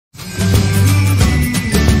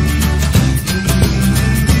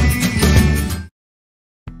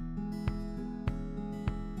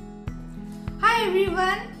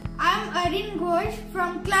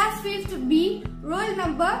must be roll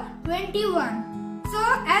number 21. So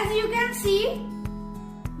as you can see,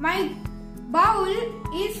 my bowl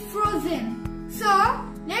is frozen. So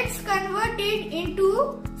let's convert it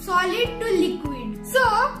into solid to liquid. So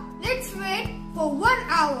let's wait for 1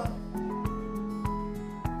 hour.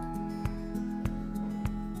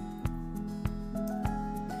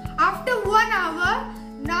 After 1 hour,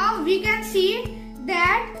 now we can see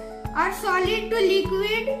that our solid to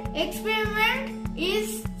liquid experiment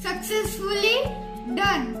is successfully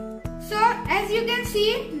done. So as you can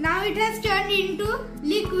see, now it has turned into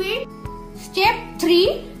liquid. Step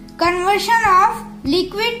 3. Conversion of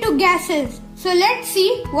liquid to gases. So let's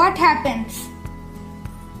see what happens.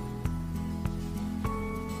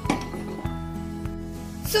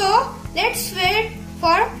 So let's wait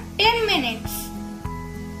for 10 minutes.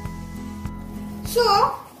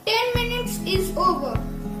 So 10 minutes is over.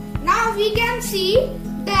 Now we can see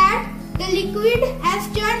that the liquid has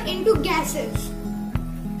turned into gases.